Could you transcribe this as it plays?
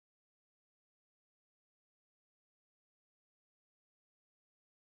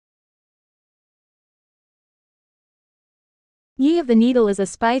Ye of the Needle is a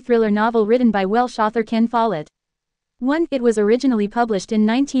spy thriller novel written by Welsh author Ken Follett. 1. It was originally published in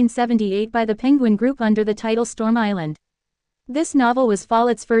 1978 by the Penguin Group under the title Storm Island. This novel was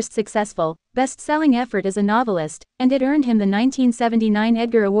Follett's first successful, best-selling effort as a novelist, and it earned him the 1979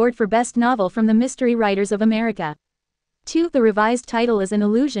 Edgar Award for Best Novel from the Mystery Writers of America. 2. The revised title is an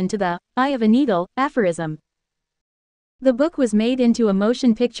allusion to the Eye of a Needle aphorism. The book was made into a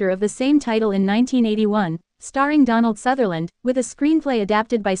motion picture of the same title in 1981, starring Donald Sutherland, with a screenplay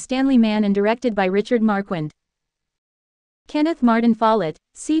adapted by Stanley Mann and directed by Richard Marquand. Kenneth Martin Follett,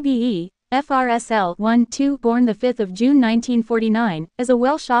 CBE, FRSL 1-2, born 5 June 1949, is a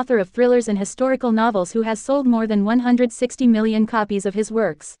Welsh author of thrillers and historical novels who has sold more than 160 million copies of his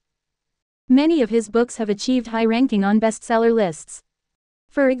works. Many of his books have achieved high ranking on bestseller lists.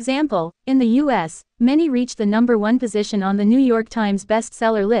 For example, in the US, many reached the number 1 position on the New York Times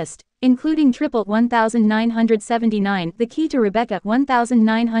bestseller list, including Triple 1979, The Key to Rebecca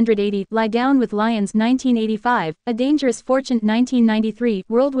 1980, Lie Down with Lions 1985, A Dangerous Fortune 1993,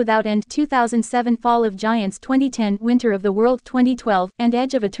 World Without End 2007, Fall of Giants 2010, Winter of the World 2012, and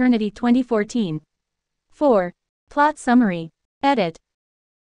Edge of Eternity 2014. 4. Plot summary. Edit.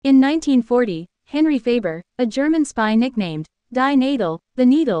 In 1940, Henry Faber, a German spy nicknamed Die Nadel, the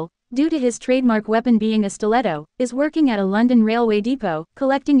Needle, due to his trademark weapon being a stiletto, is working at a London railway depot,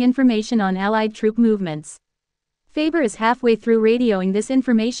 collecting information on Allied troop movements. Faber is halfway through radioing this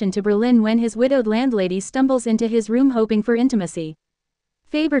information to Berlin when his widowed landlady stumbles into his room hoping for intimacy.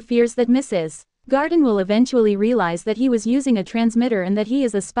 Faber fears that Mrs. Garden will eventually realize that he was using a transmitter and that he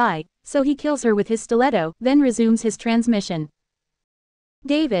is a spy, so he kills her with his stiletto, then resumes his transmission.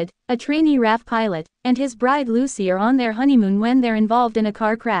 David, a trainee RAF pilot, and his bride Lucy are on their honeymoon when they're involved in a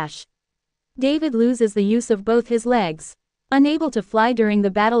car crash. David loses the use of both his legs. Unable to fly during the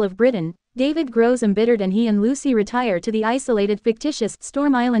Battle of Britain, David grows embittered and he and Lucy retire to the isolated fictitious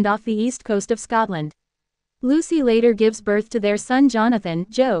Storm Island off the east coast of Scotland. Lucy later gives birth to their son Jonathan,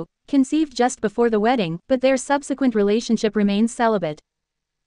 Joe, conceived just before the wedding, but their subsequent relationship remains celibate.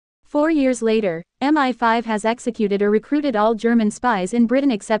 4 years later, MI5 has executed or recruited all German spies in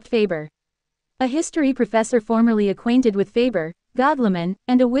Britain except Faber. A history professor formerly acquainted with Faber, Godleman,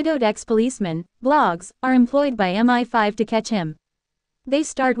 and a widowed ex-policeman, Bloggs, are employed by MI5 to catch him. They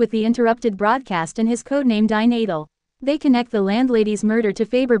start with the interrupted broadcast and his codename Die Nadel. They connect the landlady's murder to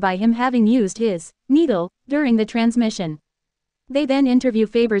Faber by him having used his needle during the transmission. They then interview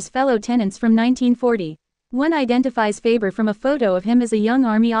Faber's fellow tenants from 1940. One identifies Faber from a photo of him as a young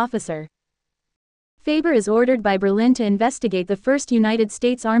army officer. Faber is ordered by Berlin to investigate the first United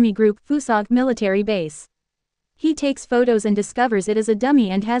States Army Group Fusag military base. He takes photos and discovers it is a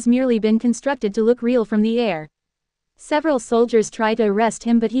dummy and has merely been constructed to look real from the air. Several soldiers try to arrest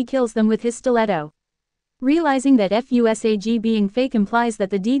him but he kills them with his stiletto. Realizing that FUSAG being fake implies that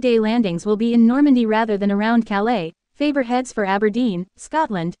the D-Day landings will be in Normandy rather than around Calais, Faber heads for Aberdeen,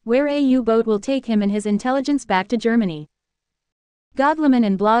 Scotland, where a U-boat will take him and his intelligence back to Germany. Godleman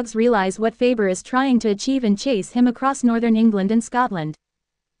and Bloggs realize what Faber is trying to achieve and chase him across northern England and Scotland.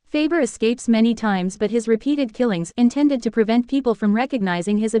 Faber escapes many times but his repeated killings, intended to prevent people from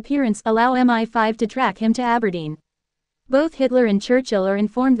recognizing his appearance, allow MI5 to track him to Aberdeen. Both Hitler and Churchill are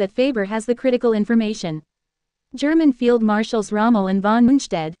informed that Faber has the critical information. German Field Marshals Rommel and von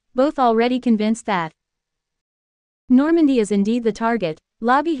Rundstedt, both already convinced that Normandy is indeed the target,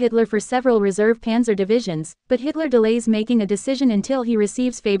 lobby Hitler for several reserve panzer divisions, but Hitler delays making a decision until he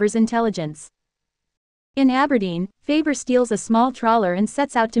receives Faber's intelligence. In Aberdeen, Faber steals a small trawler and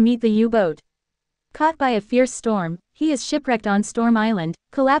sets out to meet the U-boat. Caught by a fierce storm, he is shipwrecked on Storm Island,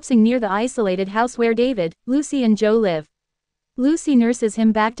 collapsing near the isolated house where David, Lucy and Joe live. Lucy nurses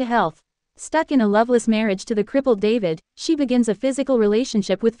him back to health. Stuck in a loveless marriage to the crippled David, she begins a physical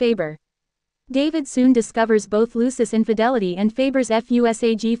relationship with Faber. David soon discovers both Lucy's infidelity and Faber's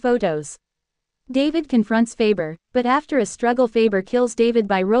FUSAG photos. David confronts Faber, but after a struggle Faber kills David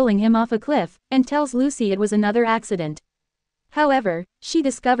by rolling him off a cliff, and tells Lucy it was another accident. However, she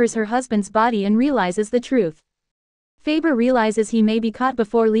discovers her husband's body and realizes the truth. Faber realizes he may be caught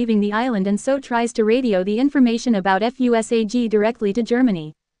before leaving the island and so tries to radio the information about FUSAG directly to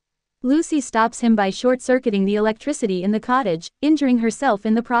Germany. Lucy stops him by short-circuiting the electricity in the cottage, injuring herself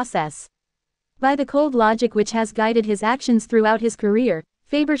in the process. By the cold logic which has guided his actions throughout his career,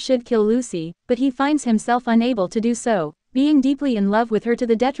 Faber should kill Lucy, but he finds himself unable to do so, being deeply in love with her to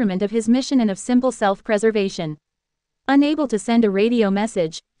the detriment of his mission and of simple self-preservation. Unable to send a radio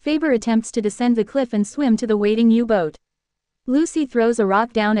message, Faber attempts to descend the cliff and swim to the waiting U-boat. Lucy throws a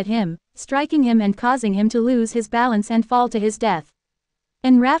rock down at him, striking him and causing him to lose his balance and fall to his death.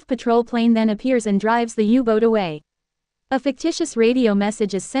 An RAF patrol plane then appears and drives the U-boat away. A fictitious radio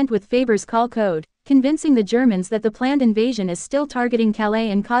message is sent with Faber's call code, convincing the Germans that the planned invasion is still targeting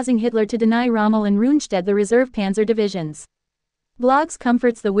Calais and causing Hitler to deny Rommel and Rundstedt the reserve panzer divisions. Blogs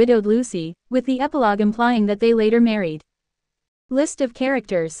comforts the widowed Lucy, with the epilogue implying that they later married. List of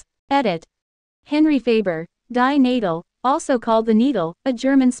characters. Edit. Henry Faber, Die Nadel, also called the Needle, a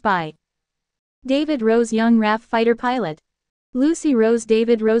German spy. David Rose, young RAF fighter pilot. Lucy Rose,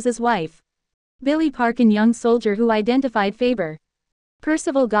 David Rose's wife. Billy Parkin, young soldier who identified Faber.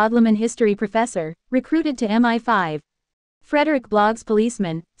 Percival Godleman, history professor, recruited to MI5. Frederick Bloggs,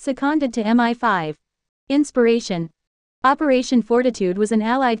 policeman, seconded to MI5. Inspiration. Operation Fortitude was an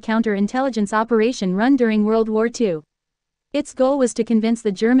Allied counterintelligence operation run during World War II. Its goal was to convince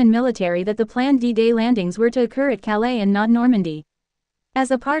the German military that the planned D-Day landings were to occur at Calais and not Normandy.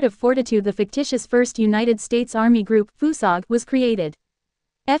 As a part of Fortitude, the fictitious 1st United States Army Group, FUSAG, was created.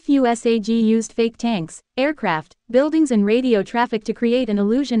 FUSAG used fake tanks, aircraft, buildings and radio traffic to create an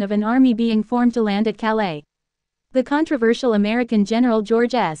illusion of an army being formed to land at Calais. The controversial American General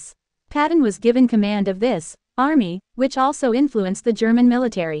George S. Patton was given command of this army, which also influenced the German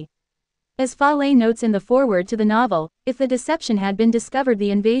military. As Follett notes in the foreword to the novel, if the deception had been discovered,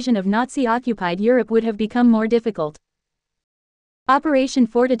 the invasion of Nazi-occupied Europe would have become more difficult. Operation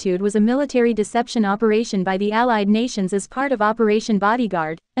Fortitude was a military deception operation by the Allied nations as part of Operation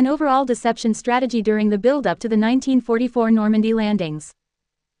Bodyguard, an overall deception strategy during the build-up to the 1944 Normandy landings.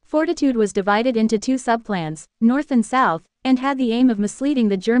 Fortitude was divided into two subplans, North and South, and had the aim of misleading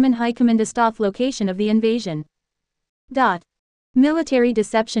the German High Kommandostab location of the invasion. Military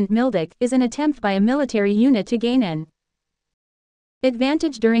deception (Mildic) is an attempt by a military unit to gain an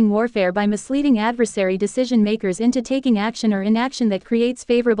advantage during warfare by misleading adversary decision-makers into taking action or inaction that creates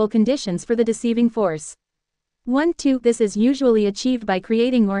favorable conditions for the deceiving force. 1-2 This is usually achieved by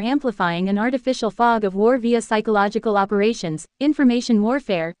creating or amplifying an artificial fog of war via psychological operations, information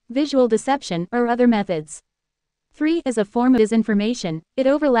warfare, visual deception, or other methods. 3 As a form of disinformation, it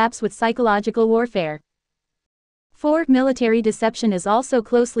overlaps with psychological warfare. 4. Military deception is also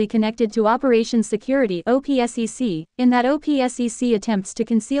closely connected to Operations Security (OPSEC), in that OPSEC attempts to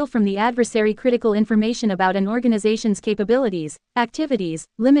conceal from the adversary critical information about an organization's capabilities, activities,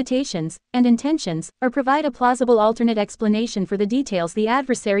 limitations, and intentions, or provide a plausible alternate explanation for the details the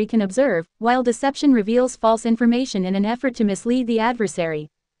adversary can observe, while deception reveals false information in an effort to mislead the adversary.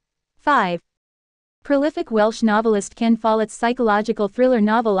 5. Prolific Welsh novelist Ken Follett's psychological thriller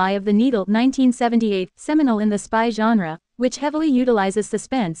novel Eye of the Needle 1978, seminal in the spy genre, which heavily utilizes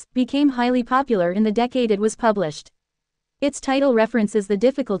suspense, became highly popular in the decade it was published. Its title references the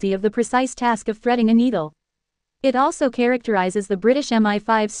difficulty of the precise task of threading a needle. It also characterizes the British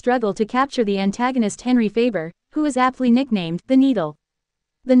MI5's struggle to capture the antagonist Henry Faber, who is aptly nicknamed the Needle.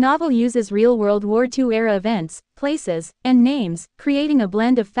 The novel uses real World War II-era events, places, and names, creating a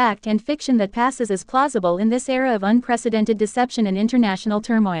blend of fact and fiction that passes as plausible in this era of unprecedented deception and international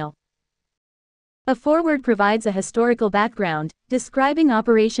turmoil. A foreword provides a historical background, describing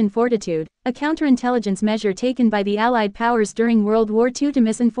Operation Fortitude, a counterintelligence measure taken by the Allied powers during World War II to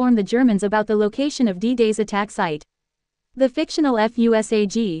misinform the Germans about the location of D-Day's attack site. The fictional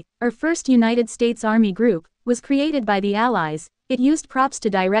FUSAG, or 1st United States Army Group, was created by the Allies. It used props to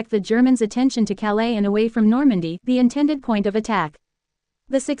direct the Germans' attention to Calais and away from Normandy, the intended point of attack.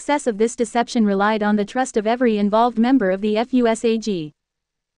 The success of this deception relied on the trust of every involved member of the FUSAG.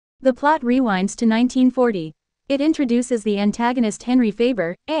 The plot rewinds to 1940. It introduces the antagonist Henry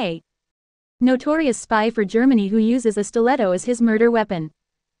Faber, a notorious spy for Germany who uses a stiletto as his murder weapon.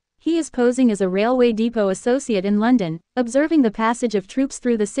 He is posing as a railway depot associate in London, observing the passage of troops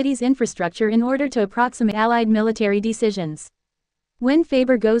through the city's infrastructure in order to approximate Allied military decisions. When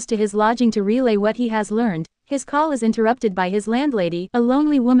Faber goes to his lodging to relay what he has learned, his call is interrupted by his landlady, a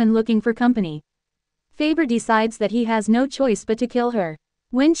lonely woman looking for company. Faber decides that he has no choice but to kill her.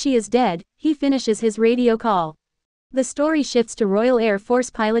 When she is dead, he finishes his radio call. The story shifts to Royal Air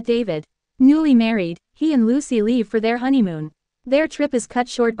Force pilot David. Newly married, he and Lucy leave for their honeymoon. Their trip is cut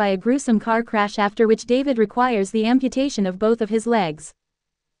short by a gruesome car crash, after which David requires the amputation of both of his legs.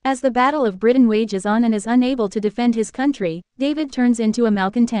 As the Battle of Britain wages on and is unable to defend his country, David turns into a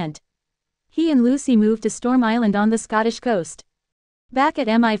malcontent. He and Lucy move to Storm Island on the Scottish coast. Back at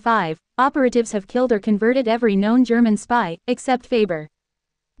MI5, operatives have killed or converted every known German spy, except Faber.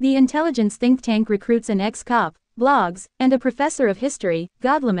 The intelligence think tank recruits an ex-cop, Bloggs, and a professor of history,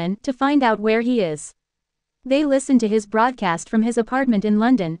 Godleman, to find out where he is. They listen to his broadcast from his apartment in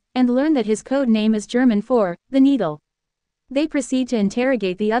London, and learn that his code name is German for the Needle. They proceed to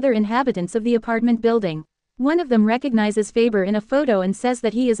interrogate the other inhabitants of the apartment building. One of them recognizes Faber in a photo and says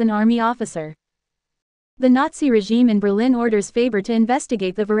that he is an army officer. The Nazi regime in Berlin orders Faber to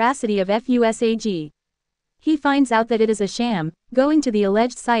investigate the veracity of FUSAG. He finds out that it is a sham, going to the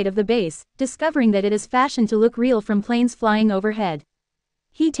alleged site of the base, discovering that it is fashioned to look real from planes flying overhead.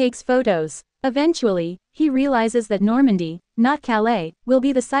 He takes photos. Eventually, he realizes that Normandy, not Calais, will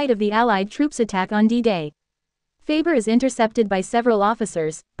be the site of the Allied troops' attack on D-Day. Faber is intercepted by several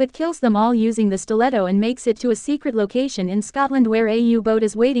officers, but kills them all using the stiletto and makes it to a secret location in Scotland where a U-boat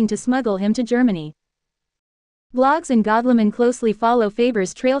is waiting to smuggle him to Germany. Bloggs and Godleman closely follow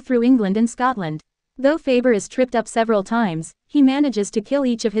Faber's trail through England and Scotland. Though Faber is tripped up several times, he manages to kill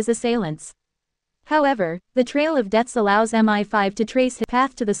each of his assailants. However, the trail of deaths allows MI5 to trace his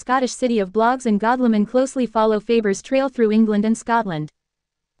path to the Scottish city of Bloggs, and Godleman closely follow Faber's trail through England and Scotland.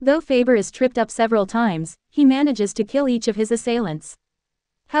 Though Faber is tripped up several times, he manages to kill each of his assailants.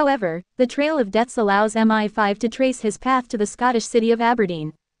 However, the trail of deaths allows MI5 to trace his path to the Scottish city of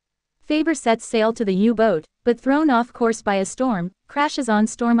Aberdeen. Faber sets sail to the U-boat, but thrown off course by a storm, crashes on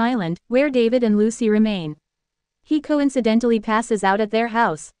Storm Island, where David and Lucy remain. He coincidentally passes out at their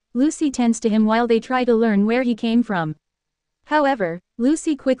house. Lucy tends to him while they try to learn where he came from. However,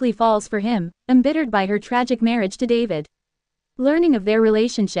 Lucy quickly falls for him, embittered by her tragic marriage to David. Learning of their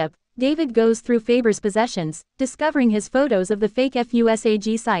relationship, David goes through Faber's possessions, discovering his photos of the fake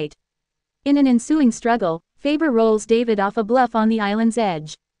FUSAG site. In an ensuing struggle, Faber rolls David off a bluff on the island's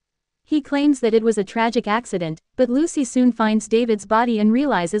edge. He claims that it was a tragic accident, but Lucy soon finds David's body and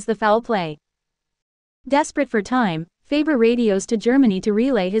realizes the foul play. Desperate for time, Faber radios to Germany to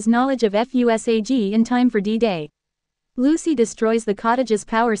relay his knowledge of FUSAG in time for D-Day. Lucy destroys the cottage's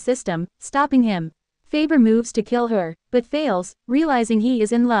power system, stopping him. Faber moves to kill her, but fails, realizing he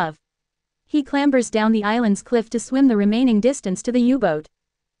is in love. He clambers down the island's cliff to swim the remaining distance to the U-boat.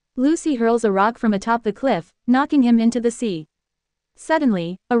 Lucy hurls a rock from atop the cliff, knocking him into the sea.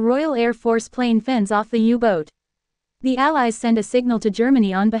 Suddenly, a Royal Air Force plane fends off the U-boat. The Allies send a signal to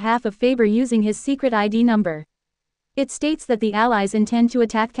Germany on behalf of Faber using his secret ID number. It states that the Allies intend to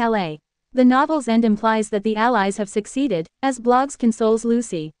attack Calais. The novel's end implies that the Allies have succeeded, as Bloggs consoles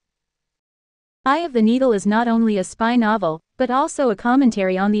Lucy. Eye of the Needle is not only a spy novel, but also a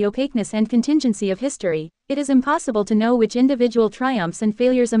commentary on the opaqueness and contingency of history. It is impossible to know which individual triumphs and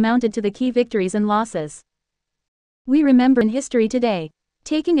failures amounted to the key victories and losses we remember in history today.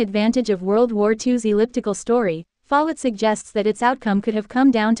 Taking advantage of World War II's elliptical story, Follett suggests that its outcome could have come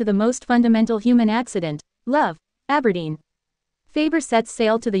down to the most fundamental human accident: love. Aberdeen. Faber sets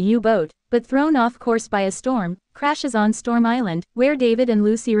sail to the U-boat, but thrown off course by a storm, crashes on Storm Island, where David and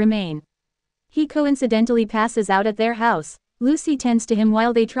Lucy remain. He coincidentally passes out at their house. Lucy tends to him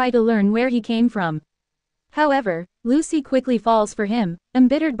while they try to learn where he came from. However, Lucy quickly falls for him,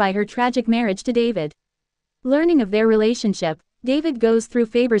 embittered by her tragic marriage to David. Learning of their relationship, David goes through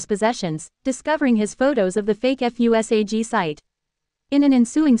Faber's possessions, discovering his photos of the fake FUSAG site. In an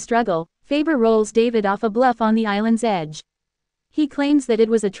ensuing struggle, Faber rolls David off a bluff on the island's edge. He claims that it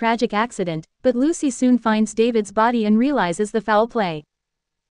was a tragic accident, but Lucy soon finds David's body and realizes the foul play.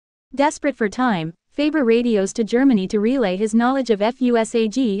 Desperate for time, Faber radios to Germany to relay his knowledge of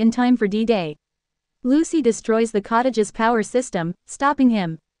FUSAG in time for D-Day. Lucy destroys the cottage's power system, stopping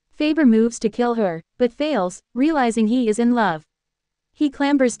him. Faber moves to kill her, but fails, realizing he is in love. He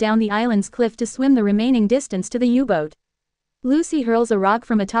clambers down the island's cliff to swim the remaining distance to the U-boat. Lucy hurls a rock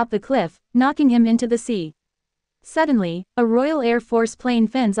from atop the cliff, knocking him into the sea. Suddenly, a Royal Air Force plane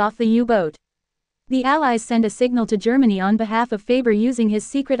fends off the U-boat. The Allies send a signal to Germany on behalf of Faber using his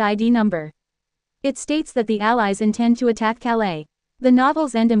secret ID number. It states that the Allies intend to attack Calais. The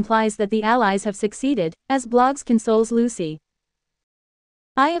novel's end implies that the Allies have succeeded, as Bloggs consoles Lucy.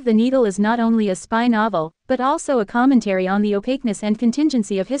 Eye of the Needle is not only a spy novel, but also a commentary on the opaqueness and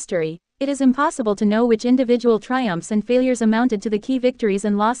contingency of history. It is impossible to know which individual triumphs and failures amounted to the key victories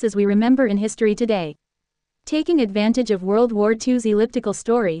and losses we remember in history today. Taking advantage of World War II's elliptical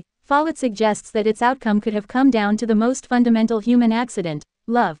story, Follett suggests that its outcome could have come down to the most fundamental human accident: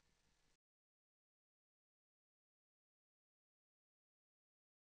 love.